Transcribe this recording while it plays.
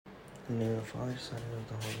In the name of the Father, Son, and of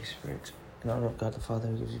the Holy Spirit. In honor of God the Father,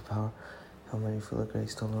 who gives you power. Hail Mary, full of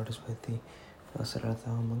grace, the Lord is with thee. Blessed art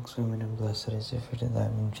thou amongst women, and blessed is the fruit of thy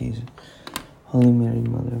womb, Jesus. Holy Mary,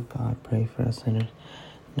 Mother of God, pray for us sinners,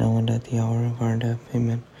 now and at the hour of our death.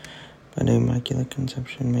 Amen. By the Immaculate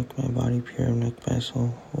Conception, make my body pure, and make my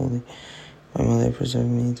soul holy. My Mother, preserve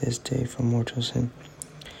me this day from mortal sin.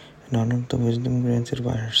 In honor of the wisdom granted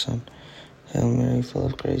by her Son. Hail Mary, full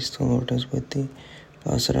of grace, the Lord is with thee.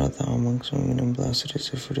 Blessed art thou amongst women, and blessed is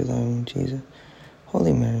the fruit of thy womb, Jesus.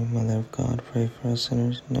 Holy Mary, Mother of God, pray for us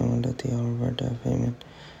sinners, now and at the hour of our death. Amen.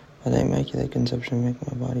 By thy Immaculate Conception, make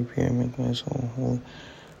my body pure, and make my soul holy.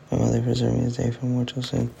 My Mother, preserve me this day from mortal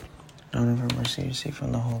sin. In honor of her mercy, receive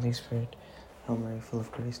from the Holy Spirit. Hail Mary, full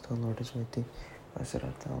of grace, the Lord is with thee. Blessed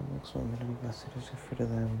art thou amongst women, and blessed is the fruit of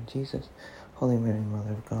thy womb, Jesus. Holy Mary,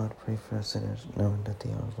 Mother of God, pray for us sinners, now and at the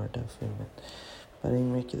hour of our death. Amen. By the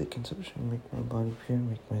Immaculate Conception, make my body pure,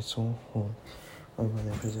 and make my soul holy. My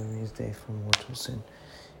Mother, preserve me this day from mortal sin.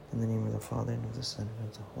 In the name of the Father, and of the Son, and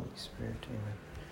of the Holy Spirit. Amen.